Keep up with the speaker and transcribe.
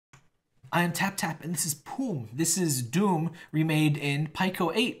I am Tap Tap, and this is Poom. This is Doom remade in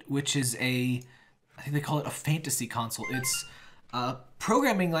Pico-8, which is I think they call it a fantasy console. It's a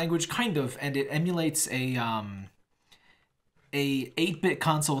programming language, kind of, and it emulates a 8-bit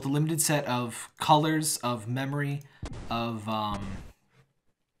console with a limited set of colors, of memory, of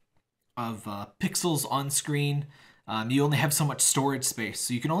pixels on screen. You only have so much storage space,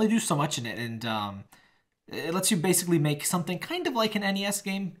 so you can only do so much in it, and it lets you basically make something kind of like an NES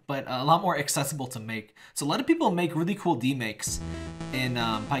game, but a lot more accessible to make. So a lot of people make really cool demakes in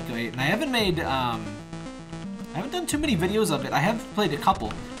Pico-8, and I haven't done too many videos of it. I have played a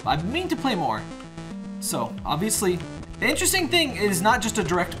couple, but I've been meaning to play more. So obviously, the interesting thing is not just a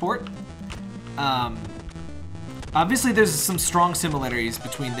direct port. Obviously, there's some strong similarities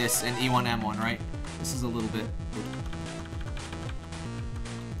between this and E1M1, right? This is a little bit.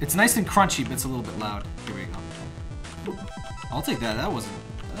 It's nice and crunchy, but it's a little bit loud. Here we go. I'll take that. That wasn't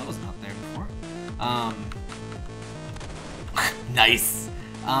up there before. Nice.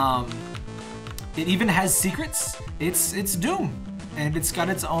 It even has secrets. It's Doom, and it's got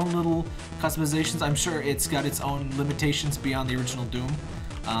its own little customizations. I'm sure it's got its own limitations beyond the original Doom.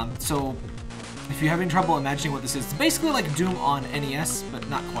 So if you're having trouble imagining what this is, it's basically like Doom on NES, but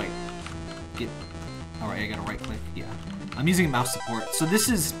not quite. All right, I gotta right click. Yeah. I'm using mouse support. So this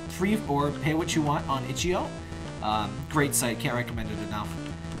is free or pay what you want on itch.io. Great site, can't recommend it enough.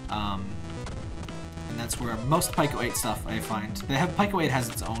 And that's where most Pico-8 stuff I find. Pico-8 has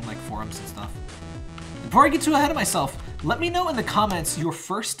its own like forums and stuff. Before I get too ahead of myself, let me know in the comments your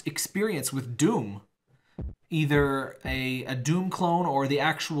first experience with Doom. Either a Doom clone or the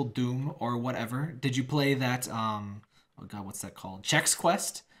actual Doom or whatever. Did you play that, oh god, what's that called? Chex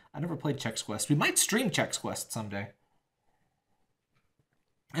Quest? I never played Chex Quest. We might stream Chex Quest someday.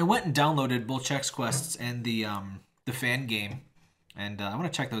 I went and downloaded both Chex Quests and the fan game, and I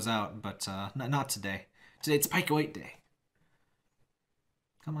want to check those out, but not today. Today it's Pico-8 day.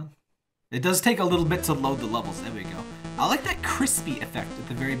 Come on. It does take a little bit to load the levels. There we go. I like that crispy effect at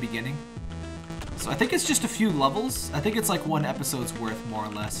the very beginning. So I think it's just a few levels. I think it's like one episode's worth, more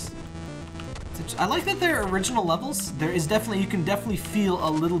or less. I like that they're original levels. There is definitely, you can definitely feel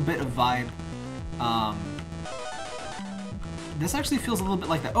a little bit of vibe. This actually feels a little bit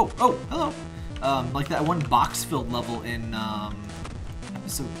like that. Oh, hello. Like that one box-filled level in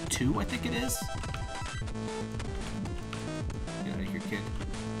episode 2, I think it is. Get out of here, kid.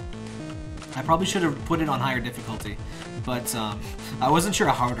 I probably should have put it on higher difficulty, but I wasn't sure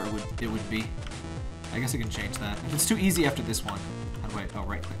how harder it would be. I guess I can change that. If it's too easy after this one, how do I? Oh,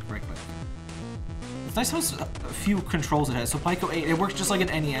 right click, right click. It's nice how a few controls it has. So Pico-8, it works just like an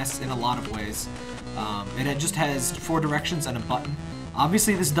NES in a lot of ways. It just has 4 directions and a button.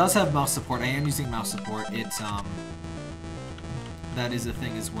 Obviously, this does have mouse support. I am using mouse support. That is a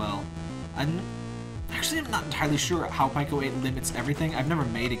thing as well. I'm not entirely sure how Pico-8 limits everything. I've never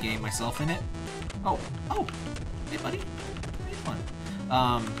made a game myself in it. Oh, hey buddy, how you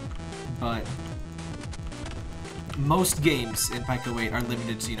doing? But most games in Pico-8 are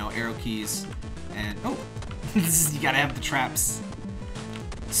limited to, you know, arrow keys and you gotta have the traps.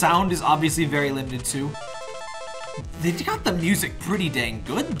 Sound is obviously very limited too. They got the music pretty dang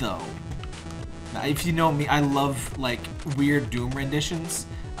good though. If you know me, I love like weird Doom renditions.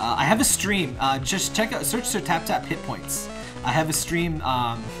 I have a stream. Just search for Tap Tap Hit Points. I have a stream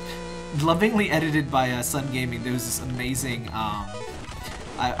lovingly edited by Sun Gaming. There was this amazing.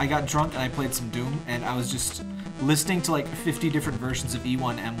 I got drunk and I played some Doom, and I was just listening to like 50 different versions of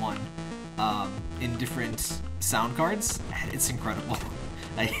E1M1 in different sound cards. It's incredible.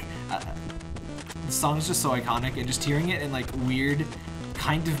 The song is just so iconic, and just hearing it in like weird,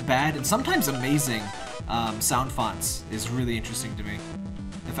 kind of bad, and sometimes amazing sound fonts is really interesting to me.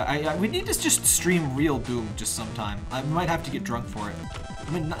 We need to just stream real Doom just sometime. I might have to get drunk for it. I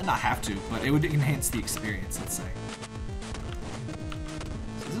mean, not have to, but it would enhance the experience, let's say.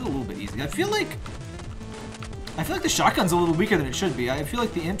 So this is a little bit easy. I feel like the shotgun's a little weaker than it should be. I feel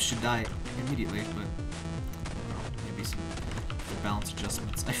like the imp should die immediately, but maybe some balance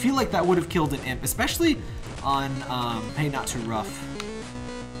adjustments. I feel like that would have killed an imp, especially on Hey Not Too Rough,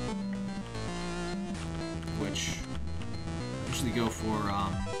 which I usually go for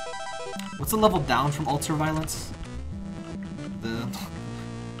what's the level down from Ultraviolence?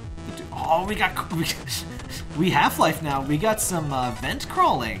 Oh, we Half-Life now. We got some vent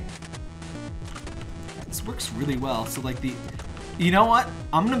crawling. This works really well. So like you know what?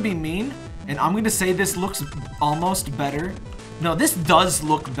 I'm gonna be mean, and I'm gonna say this looks almost better. No, this does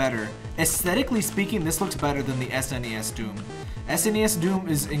look better. Aesthetically speaking, this looks better than the SNES Doom. SNES Doom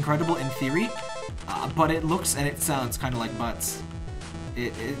is incredible in theory, but it looks and it sounds kind of like butts.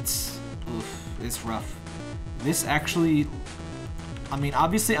 Oof, it's rough. This actually, I mean,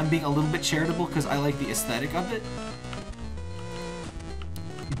 obviously I'm being a little bit charitable because I like the aesthetic of it.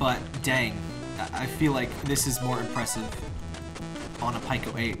 But dang, I feel like this is more impressive on a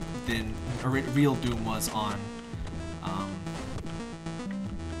Pico-8 than a real Doom was on.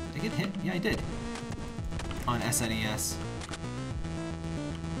 Did I get hit? Yeah, I did. On SNES.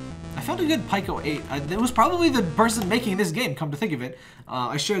 I found a good Pico-8. It was probably the person making this game, come to think of it.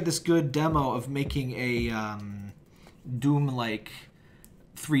 I shared this good demo of making a Doom-like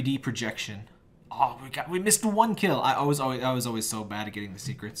 3D projection. Oh, we missed one kill. I was always so bad at getting the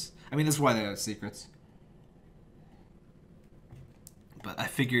secrets. I mean, that's why they have secrets. But I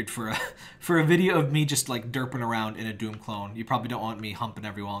figured for a video of me just like derping around in a Doom clone, you probably don't want me humping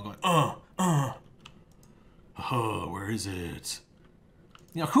every wall and going, where is it?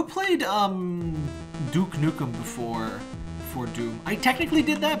 You know, who played Duke Nukem before Doom? I technically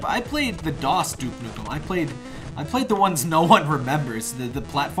did that, but I played the DOS Duke Nukem. I played the ones no one remembers, the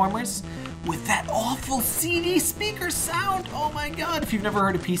platformers with that awful CD speaker sound. Oh my god! If you've never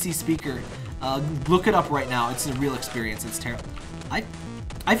heard a PC speaker, look it up right now. It's a real experience. It's terrible.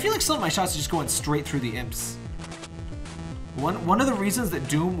 I feel like some of my shots are just going straight through the imps. One of the reasons that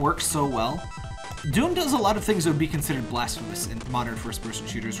Doom works so well. Doom does a lot of things that would be considered blasphemous in modern first-person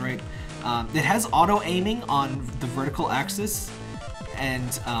shooters, right? It has auto-aiming on the vertical axis,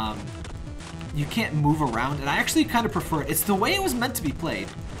 and you can't move around, and I actually kind of prefer it. It's the way it was meant to be played.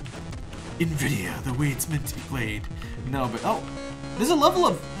 NVIDIA, the way it's meant to be played. No, but, oh, there's a level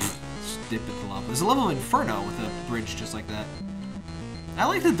of... dip into lava. There's a level of Inferno with a bridge just like that. I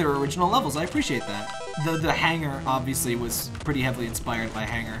like that they're original levels. I appreciate that. The hangar, obviously, was pretty heavily inspired by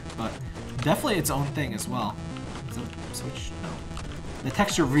Hangar, but... definitely its own thing as well. Is that a switch? No. The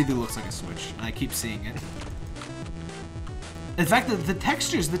texture really looks like a switch, and I keep seeing it. In fact, the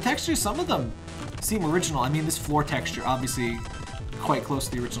textures, some of them seem original. I mean, this floor texture, obviously, quite close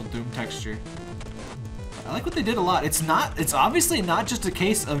to the original Doom texture. I like what they did a lot. It's obviously not just a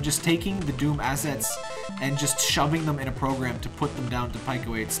case of just taking the Doom assets and just shoving them in a program to put them down to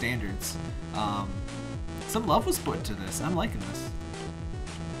Pico-8 standards. Some love was put into this. I'm liking this.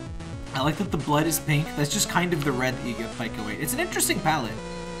 I like that the blood is pink. That's just kind of the red that you get Pico-8. It's an interesting palette.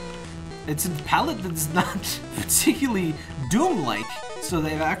 It's a palette that's not particularly Doom-like, so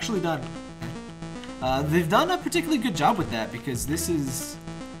they've actually done... they've done a particularly good job with that, because this is...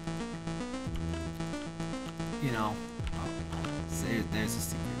 you know... oh, there's a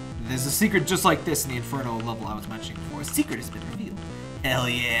secret. There's a secret just like this in the Inferno level I was mentioning before. A secret has been revealed. Hell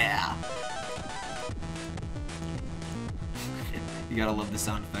yeah! You gotta love the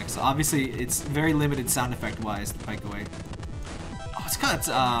sound effects. So obviously, it's very limited sound effect-wise, the Pico-8. Oh, it's got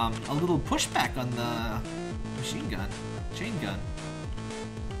a little pushback on the machine gun, chain gun.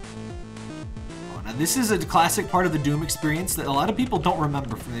 Oh, now this is a classic part of the Doom experience that a lot of people don't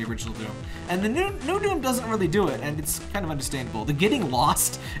remember from the original Doom. And the new Doom doesn't really do it, and it's kind of understandable. The getting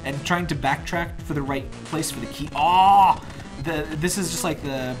lost and trying to backtrack for the right place for the key. Oh! This is just like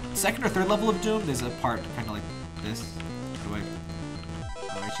the second or third level of Doom. There's a part kind of like this.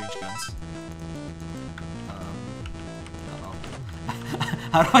 Change guns.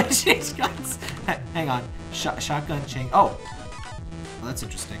 How do I change guns? Hang on. Shotgun change. Oh, well, that's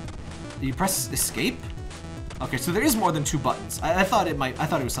interesting. You press escape. Okay, so there is more than 2 buttons. I thought it might. I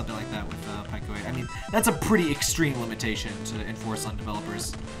thought it was something like that with Pico-8. I mean, that's a pretty extreme limitation to enforce on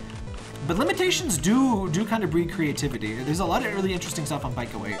developers. But limitations do kind of breed creativity. There's a lot of really interesting stuff on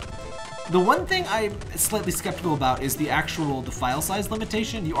Pico-8. The one thing I'm slightly skeptical about is the file size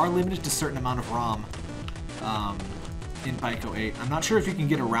limitation. You are limited to a certain amount of ROM in Pico-8. I'm not sure if you can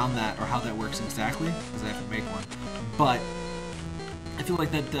get around that or how that works exactly, because I have to make one. But I feel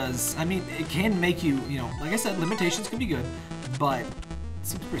like that does, I mean, it can make you, you know, like I said, limitations can be good, but it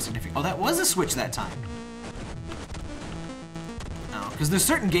seems pretty significant. Oh, that was a switch that time. No, because there's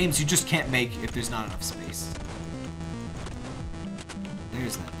certain games you just can't make if there's not enough space.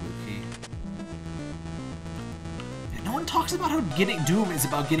 There's that blue key. And no one talks about how getting Doom is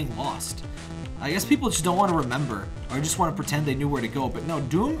about getting lost. I guess people just don't want to remember, or just want to pretend they knew where to go, but no,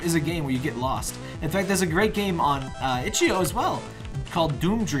 Doom is a game where you get lost. In fact, there's a great game on itch.io as well, called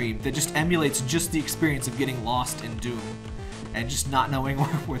Doom Dream, that just emulates just the experience of getting lost in Doom, and just not knowing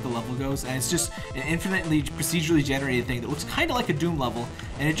where the level goes, and it's just an infinitely procedurally generated thing that looks kind of like a Doom level,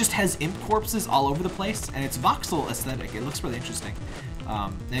 and it just has imp corpses all over the place, and it's voxel aesthetic. It looks really interesting.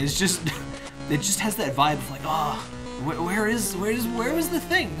 And it's just, it just has that vibe of like, oh, where was the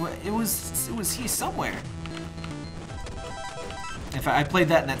thing? It was here somewhere. In fact, I played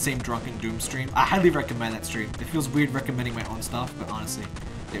that in that same Drunken Doom stream. I highly recommend that stream. It feels weird recommending my own stuff, but honestly,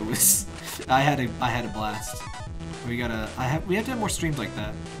 it was I had a blast. We have to have more streams like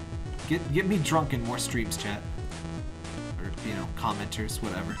that. Get me drunk in more streams, chat. Or, you know, commenters,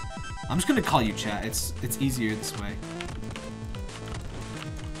 whatever. I'm just gonna call you chat. It's easier this way.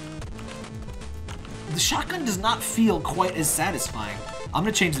 The shotgun does not feel quite as satisfying. I'm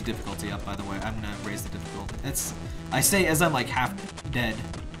gonna change the difficulty up, by the way. I'm gonna raise the difficulty. I say as I'm like half dead.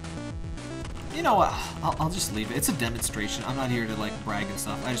 You know what? I'll just leave it. It's a demonstration. I'm not here to like brag and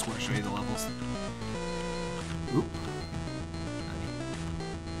stuff. I just want to show you the levels. Oop.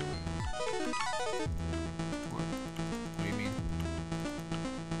 What do you mean?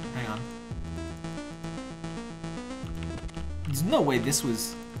 Hang on. There's no way this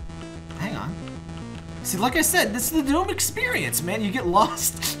was... Hang on. See, like I said, this is the Doom experience, man. You get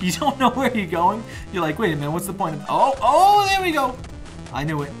lost. You don't know where you're going. You're like, wait a minute, what's the point of... Oh, there we go. I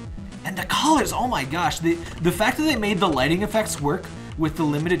knew it. And the colors, oh my gosh. The fact that they made the lighting effects work with the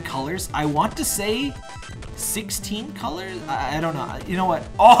limited colors, I want to say 16 colors? I don't know. You know what?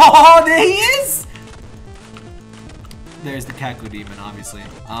 Oh, there he is! There's the Kaku Demon, obviously.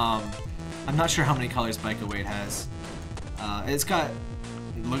 I'm not sure how many colors Pico-8 has. It's got...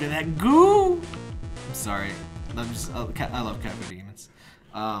 Look at that goo! I'm sorry. I love Kaku Demons.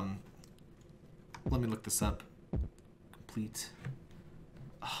 Let me look this up. Complete.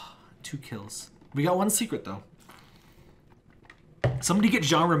 2 kills. We got 1 secret, though. Somebody get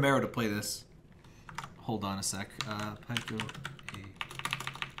Jean Romero to play this. Hold on a sec. Pico-8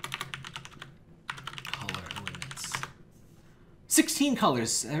 color limits. 16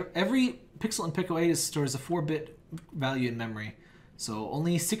 colors. Every pixel in Pico-8 stores a 4-bit value in memory. So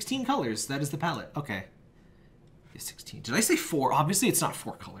only 16 colors. That is the palette. Okay. 16. Did I say 4? Obviously, it's not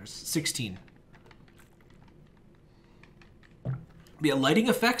 4 colors. 16. Yeah, lighting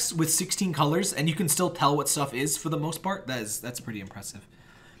effects with 16 colors, and you can still tell what stuff is for the most part. That's pretty impressive.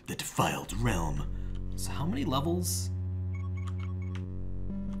 The Defiled Realm. So how many levels?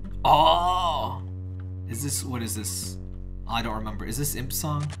 Oh! Is this, what is this? Oh, I don't remember. Is this Imp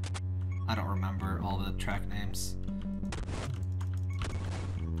Song? I don't remember all the track names.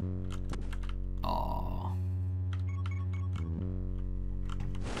 Oh.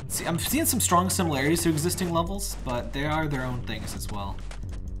 See, I'm seeing some strong similarities to existing levels, but they are their own things as well.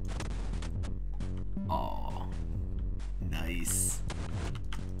 Oh, nice.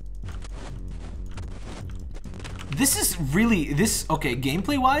 This is really, okay,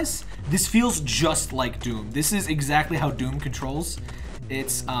 gameplay-wise, this feels just like Doom. This is exactly how Doom controls.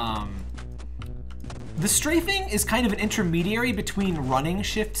 It's, the strafing is kind of an intermediary between running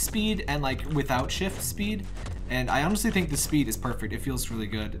shift speed and like without shift speed. And I honestly think the speed is perfect. It feels really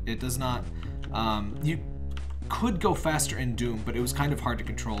good. It does not, you could go faster in Doom, but it was kind of hard to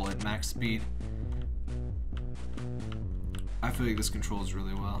control at max speed. I feel like this controls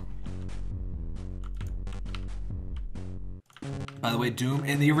really well. By the way, Doom,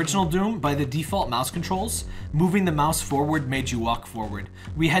 in the original Doom, by the default mouse controls, moving the mouse forward made you walk forward.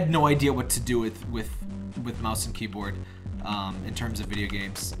 We had no idea what to do with mouse and keyboard in terms of video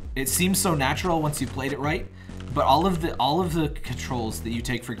games. It seems so natural once you played it right. But all of the controls that you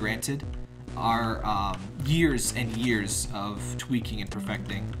take for granted are years and years of tweaking and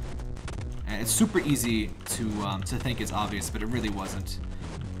perfecting. And it's super easy to think it's obvious, but it really wasn't.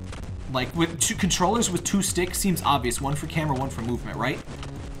 Like with 2 controllers with 2 sticks seems obvious, one for camera, one for movement, right?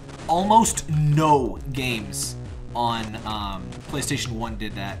 Almost no games on PlayStation 1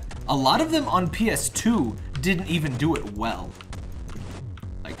 did that. A lot of them on PS2 didn't even do it well.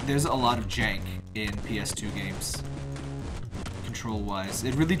 Like there's a lot of jank in PS2 games, control-wise.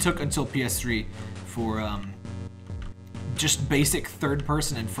 It really took until PS3 for just basic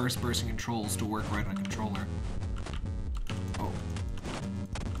third-person and first-person controls to work right on a controller. Oh.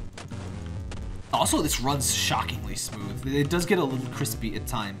 Also, this runs shockingly smooth. It does get a little crispy at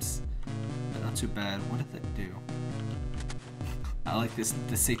times, but not too bad. What did that do? I like this,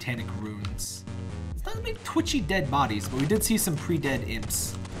 the satanic runes. It's not big twitchy dead bodies, but we did see some pre-dead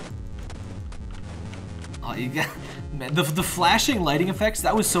imps. Oh, you got, man, the flashing lighting effects,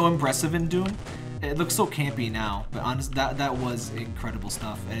 that was so impressive in Doom. It looks so campy now, but honestly, that was incredible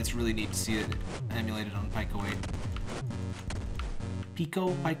stuff, and it's really neat to see it emulated on Pico-8.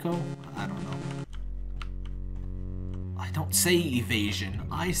 Pico? I don't know. I don't say evasion,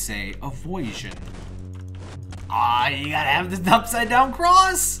 I say avoision. Ah, you gotta have the upside down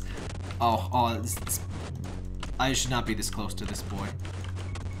cross! Oh, I should not be this close to this boy.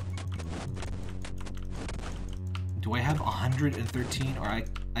 Do I have 113, or I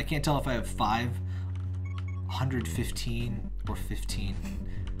can't tell if I have 5, 115, or 15.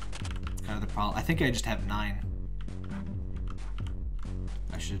 That's kind of the problem. I think I just have 9.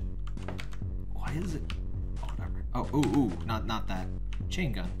 I should Why is it? Oh, whatever. Oh, ooh, not that.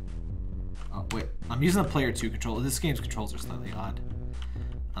 Chain gun. Oh, wait. I'm using the player 2 controller. This game's controls are slightly odd.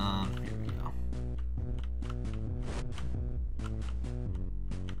 Here we go.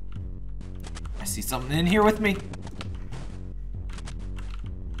 I see something in here with me.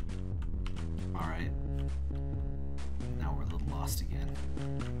 Alright. Now we're a little lost again.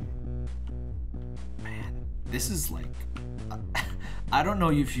 Man, this is like... I don't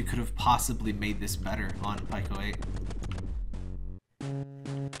know if you could have possibly made this better on Pico-8.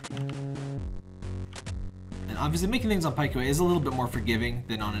 And obviously making things on Pico-8 is a little bit more forgiving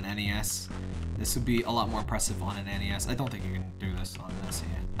than on an NES. This would be a lot more impressive on an NES. I don't think you can do this on an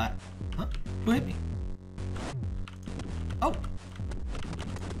SNES. Huh? Who hit me? Oh!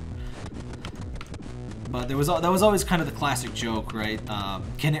 But that was always kind of the classic joke, right?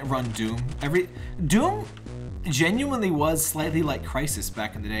 Can it run Doom? Doom genuinely was slightly like Crysis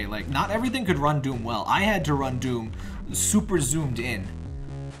back in the day. Like, not everything could run Doom well. I had to run Doom super zoomed in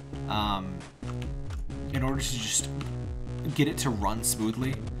order to just get it to run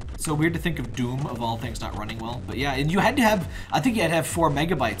smoothly. So weird to think of Doom, of all things, not running well. But yeah, and you had to have, I think you had to have 4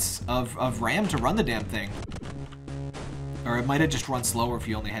 megabytes of RAM to run the damn thing. Or it might have just run slower if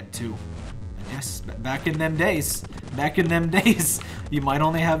you only had 2. And yes, back in them days, you might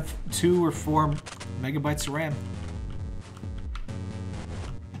only have 2 or 4 megabytes of RAM.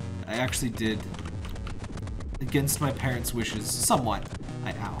 I actually did, against my parents' wishes, somewhat.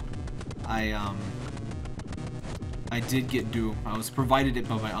 I did get Doom. I was provided it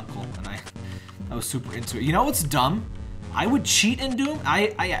by my uncle, and I was super into it. You know what's dumb? I would cheat in Doom.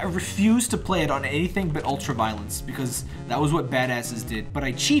 I refused to play it on anything but ultra violence because that was what badasses did. But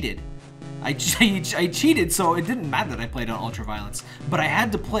I cheated. I cheated, so it didn't matter that I played on ultra violence. But I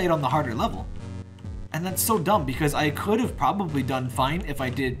had to play it on the harder level, and that's so dumb because I could have probably done fine if I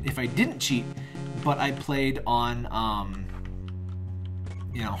didn't cheat. But I played on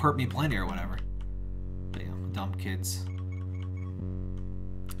you know, Hurt Me Plenty or whatever. But, you know, dumb kids.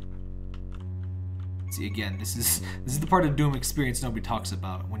 See, again, this is the part of Doom experience nobody talks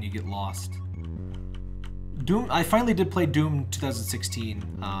about when you get lost. Doom, I finally did play Doom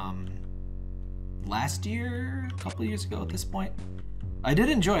 2016 last year, a couple of years ago at this point. I did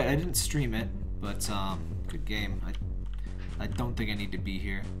enjoy it. I didn't stream it, but good game. I don't think I need to be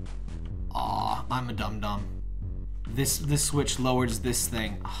here. Aw, I'm a dum-dum. This switch lowers this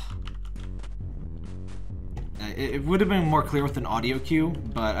thing. It would have been more clear with an audio cue,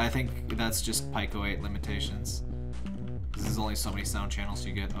 but I think that's just Pico-8 limitations. There's only so many sound channels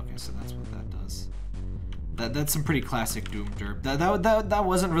you get. Okay, so that's what that does. That's some pretty classic Doom derp. That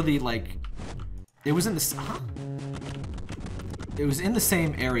wasn't really like... It was in the... It was in the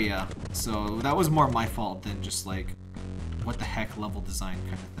same area, so that was more my fault than just like, what the heck level design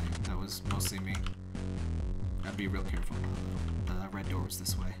kind of thing. That was mostly me. I'd be real careful. The red door was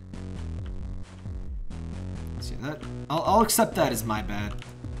this way. See that? I'll accept that as my bad.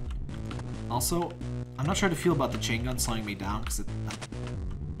 Also, I'm not sure how to feel about the chain gun slowing me down because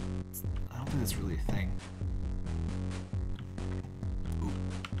I don't think that's really a thing. Ooh.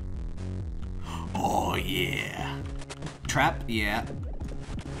 Oh yeah. Trap? Yeah.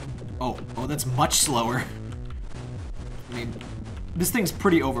 Oh, that's much slower. I mean, this thing's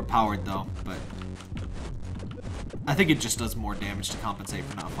pretty overpowered though, but I think it just does more damage to compensate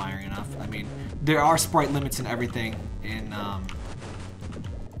for not firing enough. I mean, there are sprite limits and everything in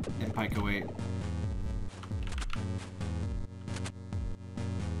Pico-8.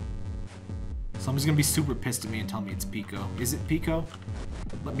 Someone's gonna be super pissed at me and tell me it's Pico. Is it Pico?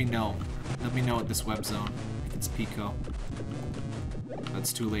 Let me know. Let me know at this web zone if it's Pico. But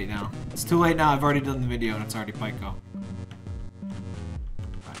it's too late now. It's too late now. I've already done the video and it's already Pico.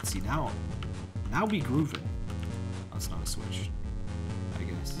 Alright, see now we grooving. That's not a switch, I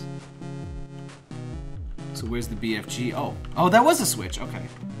guess. So where's the BFG? Oh, that was a switch. Okay.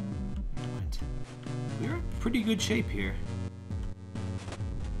 We're in pretty good shape here.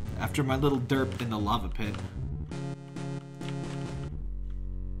 After my little derp in the lava pit.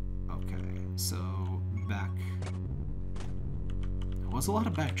 Okay, so back. There was a lot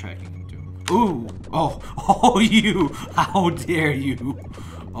of backtracking in Doom. Ooh! Oh, you! How dare you!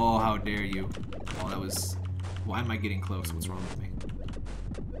 Oh, how dare you! Oh, that was. Why am I getting close? What's wrong with me?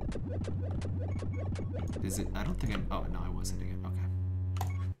 Is it? I don't think I'm. Oh, no, I was hitting it. Okay.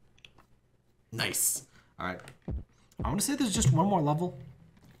 Nice. Alright. I want to say there's just one more level.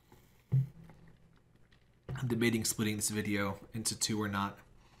 I'm debating splitting this video into 2 or not.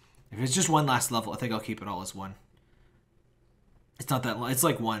 If it's just one last level, I think I'll keep it all as one. It's not that long. It's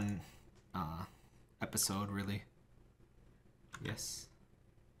like one episode, really. Yes.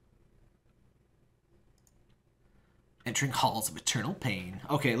 Entering halls of eternal pain.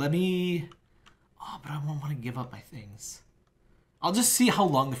 Okay, let me... Oh, but I won't want to give up my things. I'll just see how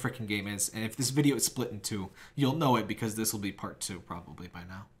long the freaking game is, and if this video is split in two, you'll know it because this will be part 2 probably by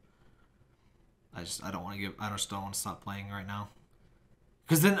now. I just don't want to stop playing right now.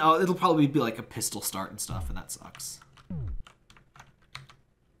 Because then it'll probably be like a pistol start and stuff, and that sucks.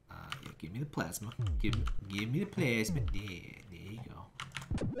 Yeah, give me the plasma. Give me the plasma. There you go.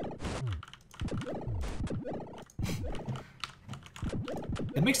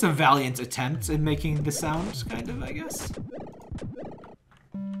 It makes a valiant attempt in making the sound, kind of, I guess.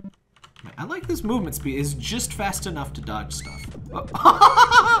 I like this movement speed. It's just fast enough to dodge stuff.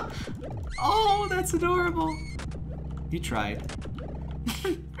 Oh, oh, that's adorable. You tried.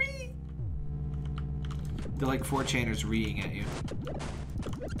 They're like 4-chainers reeing at you.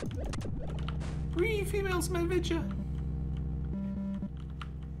 Ree, females, my vidya.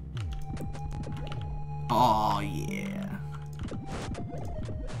 Oh, yeah.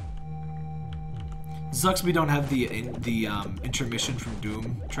 Sucks we don't have the intermission from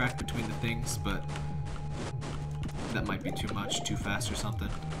Doom track between the things, but that might be too much, too fast or something.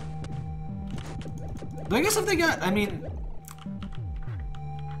 But I guess if they got, I mean,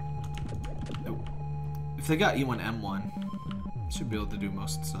 if they got E1 M1, should be able to do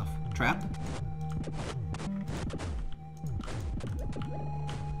most stuff. Trap.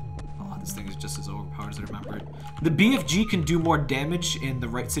 Oh, this thing is just as overpowered as I remember it. The BFG can do more damage in the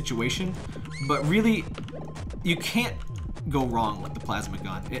right situation, but really, you can't go wrong with the plasma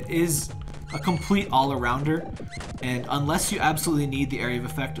gun. It is a complete all-arounder, and unless you absolutely need the area of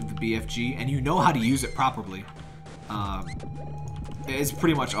effect of the BFG, and you know how to use it properly, it's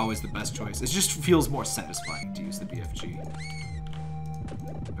pretty much always the best choice. It just feels more satisfying to use the BFG.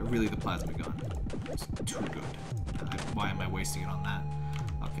 But really, the plasma gun is too good. Why am I wasting it on that?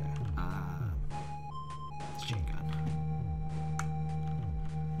 Okay, chain gun.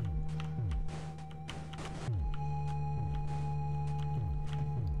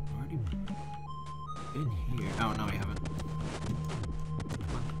 Already been here. Oh, no, we haven't.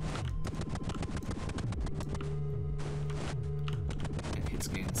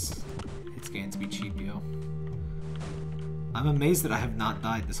 Hit scans be cheap, yo. I'm amazed that I have not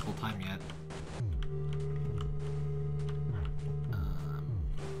died this whole time yet.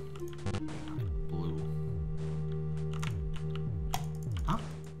 Blue. Huh?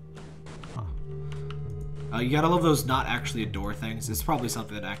 Oh. You gotta love those not actually a door things. It's probably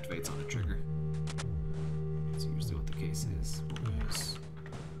something that activates on a trigger. That's usually what the case is.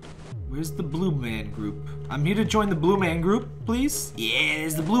 Where's the Blue Man group? I'm here to join the Blue Man group, please. Yeah,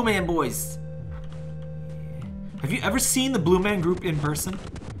 there's the Blue Man boys. Have you ever seen the Blue Man group in person?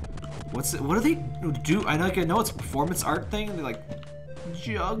 What's it? What do they do? I know it's a performance art thing. They like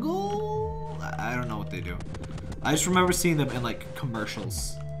juggle. I don't know what they do. I just remember seeing them in like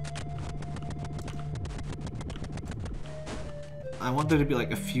commercials. I want there to be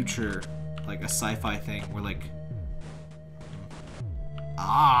like a future, like a sci-fi thing where like.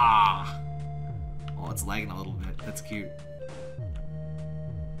 Ah! Oh, it's lagging a little bit. That's cute.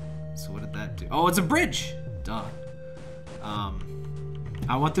 So what did that do? Oh, it's a bridge! Duh.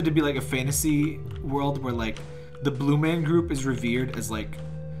 I want there to be like a fantasy world where like the Blue Man group is revered as like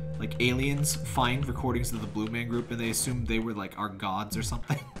aliens find recordings of the Blue Man group and they assume they were like our gods or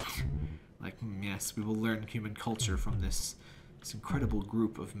something. Like, yes, we will learn human culture from this incredible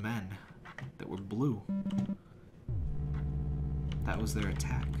group of men that were blue. That was their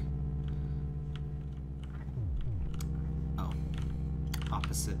attack. Oh.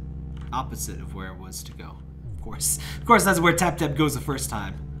 Opposite of where it was to go. Of course, that's where Tap Tap goes the first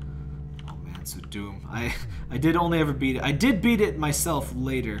time. Oh man, so Doom. I did only ever beat it. I did beat it myself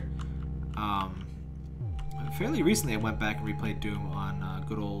later. Fairly recently I went back and replayed Doom on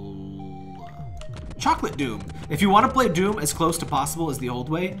good old Chocolate Doom. If you want to play Doom as close to possible as the old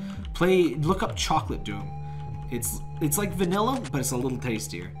way, look up Chocolate Doom. It's like vanilla, but it's a little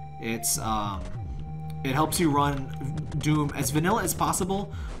tastier. It helps you run Doom as vanilla as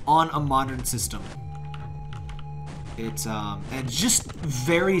possible on a modern system. And just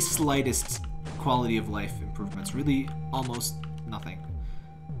very slightest quality of life improvements. Really, almost nothing.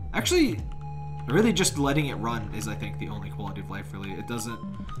 Actually, really just letting it run is, I think, the only quality of life, really. It doesn't,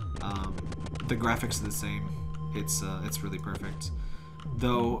 the graphics are the same. It's really perfect.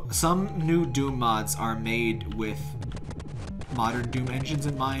 Though, some new Doom mods are made with modern Doom engines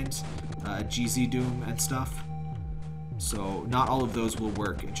in mind, GZ Doom and stuff. So, not all of those will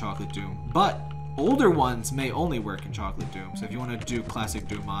work in Chocolate Doom. But, older ones may only work in Chocolate Doom. So if you want to do classic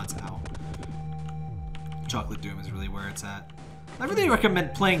Doom mods, Chocolate Doom is really where it's at. I really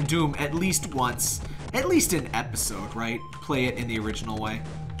recommend playing Doom at least once at least an episode, right? Play it in the original way.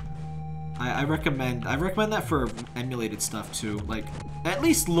 I recommend that for emulated stuff too. Like, at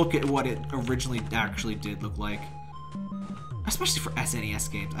least look at what it originally actually did look like. Especially for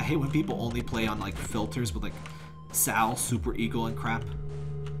SNES games. I hate when people only play on like filters with like Sal, Super Eagle, and crap.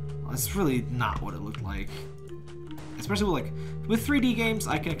 That's really not what it looked like. Especially with 3D games,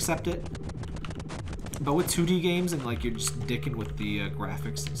 I can accept it. But with 2D games and like you're just dicking with the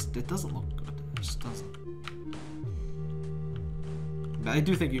graphics, it doesn't look good. It just doesn't. But I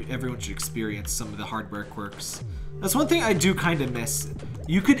do think everyone should experience some of the hardware quirks. That's one thing I do kind of miss.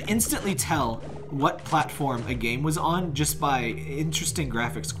 You could instantly tell what platform a game was on just by interesting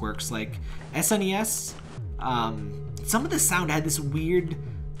graphics quirks. Like SNES, some of the sound had this weird,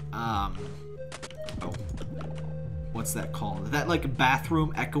 what's that called? That like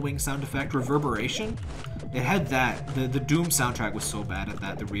bathroom echoing sound effect, reverberation. It had that. The Doom soundtrack was so bad at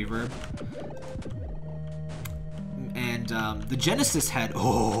that, the reverb. And the Genesis had,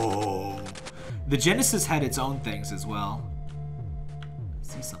 the Genesis had its own things as well. I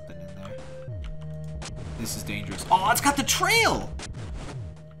see something in there. This is dangerous. Oh, it's got the trail!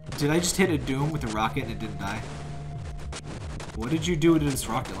 Did I just hit a Doom with a rocket and it didn't die? What did you do to this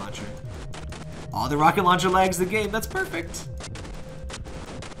rocket launcher? Oh, the rocket launcher lags the game. That's perfect.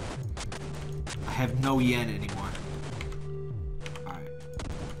 I have no yen anymore. Alright.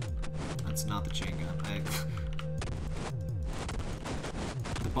 That's not the chain gun.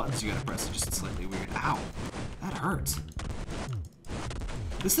 The buttons you gotta press are just slightly weird. Ow. That hurts.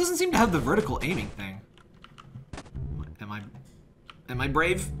 This doesn't seem to have the vertical aiming thing. Am I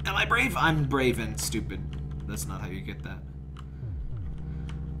brave? Am I brave? I'm brave and stupid. That's not how you get that.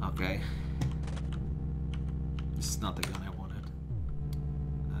 Okay. This is not the gun I wanted.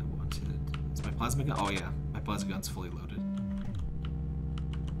 Is my plasma gun? Oh yeah, my plasma gun's fully loaded.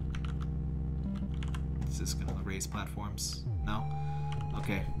 Is this gonna raise platforms? No?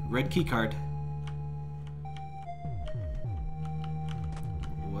 Okay, red key card.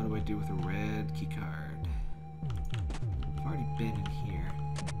 What do I do with a red key card? I've already been in here.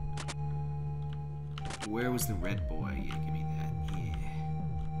 Where was the red boy? Yeah, give me that. Yeah.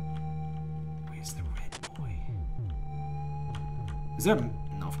 Where's the red boy? Is there a...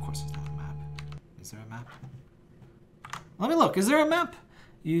 No, of course there's not a map. Is there a map? Let me look. Is there a map?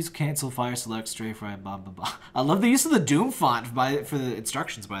 Use cancel, fire, select, strafe, right, blah, blah, blah. I love the use of the Doom font for the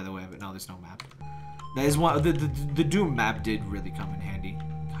instructions, by the way, but no, there's no map. That is one... The Doom map did really come in handy.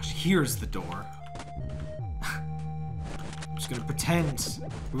 Gosh, here's the door. I'm just gonna pretend.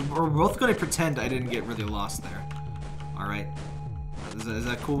 We're both gonna pretend I didn't get really lost there. Alright. Is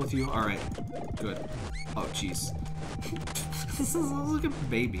that cool with you? Alright. Good. Oh, jeez. This is like a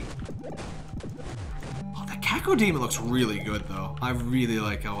baby. Oh, that Kako Demon looks really good, though. I really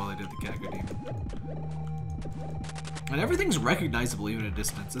like how well they did the Kako Demon. And everything's recognizable even at a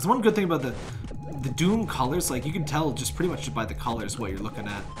distance. That's one good thing about the Doom colors. Like, you can tell just pretty much by the colors what you're looking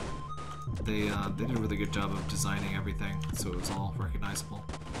at. They did a really good job of designing everything, so it was all recognizable.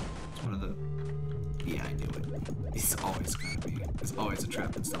 It's one of the... Yeah, I knew it. It's always gonna be. There's always a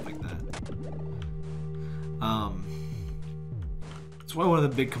trap and stuff like that. It's one of the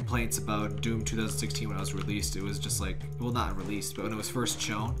big complaints about Doom 2016 when it was released. It was just like, well, not released, but when it was first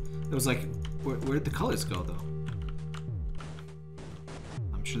shown, it was like, where did the colors go, though?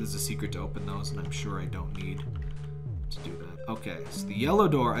 I'm sure there's a secret to open those, and I'm sure I don't need to do that. Okay, so the yellow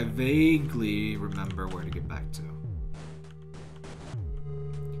door, I vaguely remember where to get back to.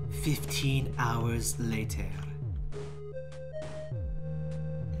 15 hours later.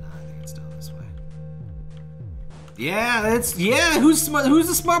 No, I think it's down this way. Yeah, who's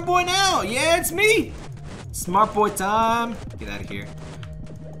the smart boy now? Yeah, it's me! Smart boy time. Get out of here.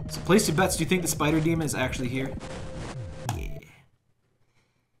 So place your bets. Do you think the spider demon is actually here? Yeah.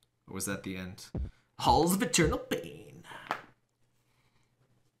 Or was that the end? Halls of Eternal Pain.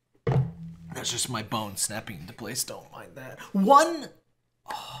 That's just my bone snapping into place. Don't mind that. One.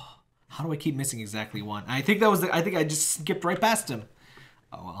 Oh, how do I keep missing exactly one? I think that was I think I just skipped right past him.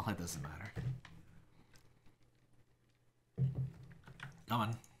 Oh well, it doesn't matter. Come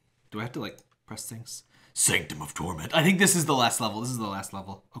on. Do I have to like press things? Sanctum of Torment. I think this is the last level. This is the last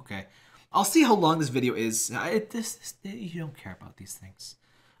level. Okay. I'll see how long this video is. You don't care about these things.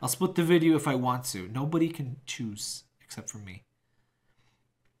 I'll split the video if I want to. Nobody can choose except for me.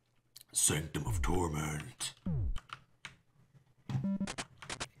 Sanctum of Torment.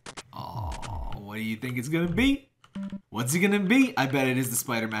 Oh, what do you think it's gonna be? What's it gonna be? I bet it is the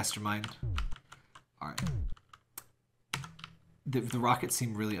Spider Mastermind. Alright. The rockets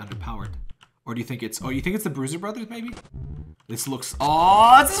seem really underpowered. Or do you think it's... Oh, you think it's the Bruiser Brothers, maybe? This looks...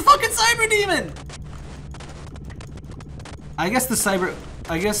 Oh, it's this fucking Cyber Demon! I guess the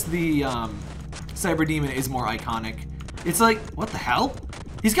Cyber Demon is more iconic. It's like, what the hell?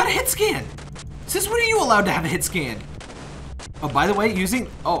 He's got a hit scan. Since when are you allowed to have a hit scan? Oh, by the way, using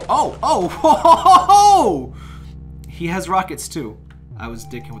oh, he has rockets too. I was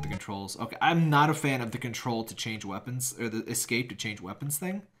dicking with the controls. Okay, I'm not a fan of the control to change weapons or the escape to change weapons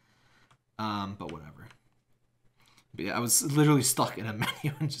thing. But whatever. But yeah, I was literally stuck in a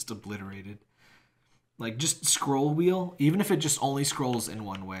menu and just obliterated. Like, just scroll wheel, even if it just only scrolls in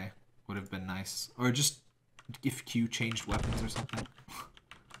one way, would have been nice. Or just if Q changed weapons or something.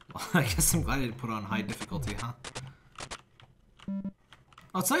 Well, I guess I'm glad I didn't put on high difficulty, huh?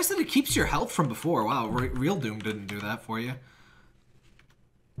 Oh, it's nice that it keeps your health from before. Wow, Real Doom didn't do that for you.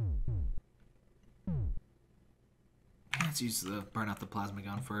 Let's use the burn out the plasma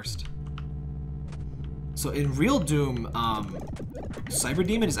gun first. So in Real Doom, Cyber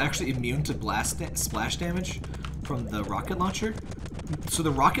Demon is actually immune to splash damage from the rocket launcher. So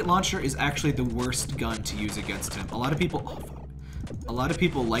the rocket launcher is actually the worst gun to use against him. A lot of people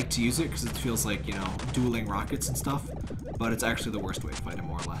like to use it because it feels like, you know, dueling rockets and stuff, but it's actually the worst way to fight him,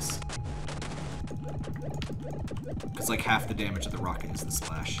 more or less. Because like half the damage of the rocket is the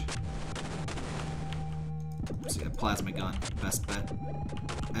splash. So yeah, plasma gun, best bet.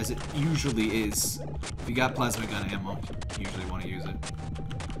 As it usually is. If you got plasma gun ammo, you usually want to use it.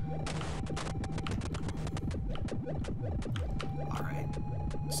 Alright.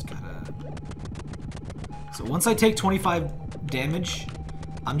 Just gotta... So once I take 25 damage,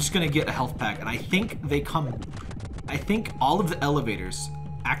 I'm just gonna get a health pack. And I think they come... I think all of the elevators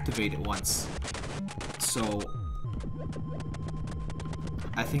activate at once. So...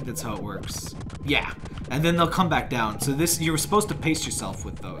 I think that's how it works. Yeah. And then they'll come back down. So this, you're supposed to pace yourself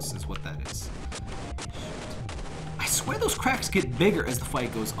with those, is what that is. I swear those cracks get bigger as the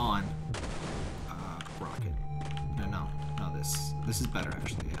fight goes on. Rocket. No, this. This is better,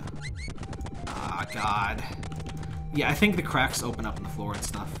 actually, yeah. Ah, God. Yeah, I think the cracks open up on the floor and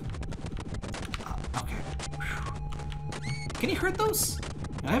stuff. Okay. Whew. Can you hurt those?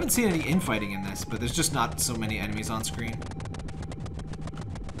 I haven't seen any infighting in this, but there's just not so many enemies on screen.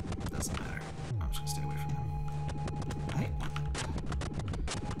 Doesn't matter. I'm just gonna stay away from them.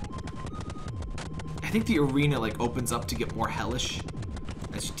 I think the arena like opens up to get more hellish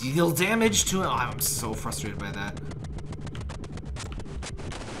as you deal damage to it. Oh, I'm so frustrated by that.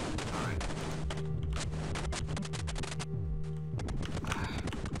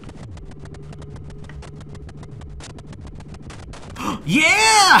 Alright.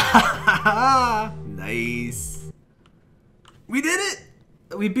 Yeah! Nice. We did it!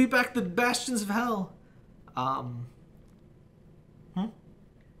 We beat back the Bastions of Hell.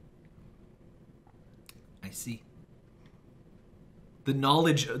 I see. The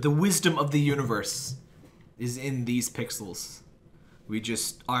knowledge, the wisdom of the universe is in these pixels. We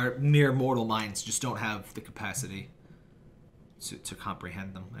just, our mere mortal minds just don't have the capacity to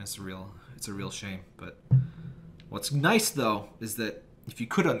comprehend them. And it's a real shame. But what's nice though is that if you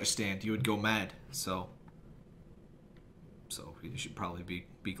could understand, you would go mad. So you should probably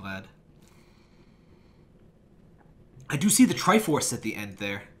be glad. I do see the Triforce at the end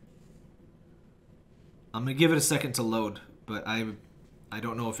there. I'm gonna give it a second to load, but I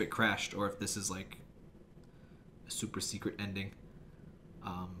don't know if it crashed or if this is like a super secret ending.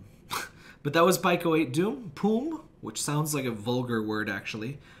 But that was Pico-8 Doom, Poom, which sounds like a vulgar word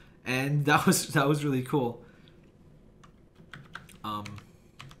actually, and that was really cool.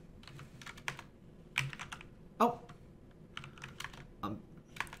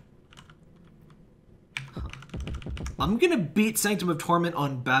 I'm gonna beat Sanctum of Torment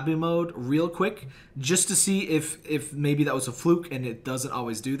on Babu mode real quick, just to see if maybe that was a fluke and it doesn't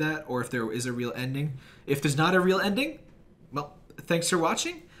always do that, or if there is a real ending. If there's not a real ending, well, thanks for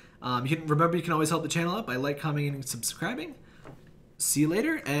watching. Remember, you can always help the channel out by like, commenting, and subscribing. See you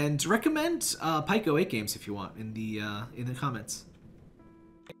later, and recommend Pico-8 games if you want in the comments.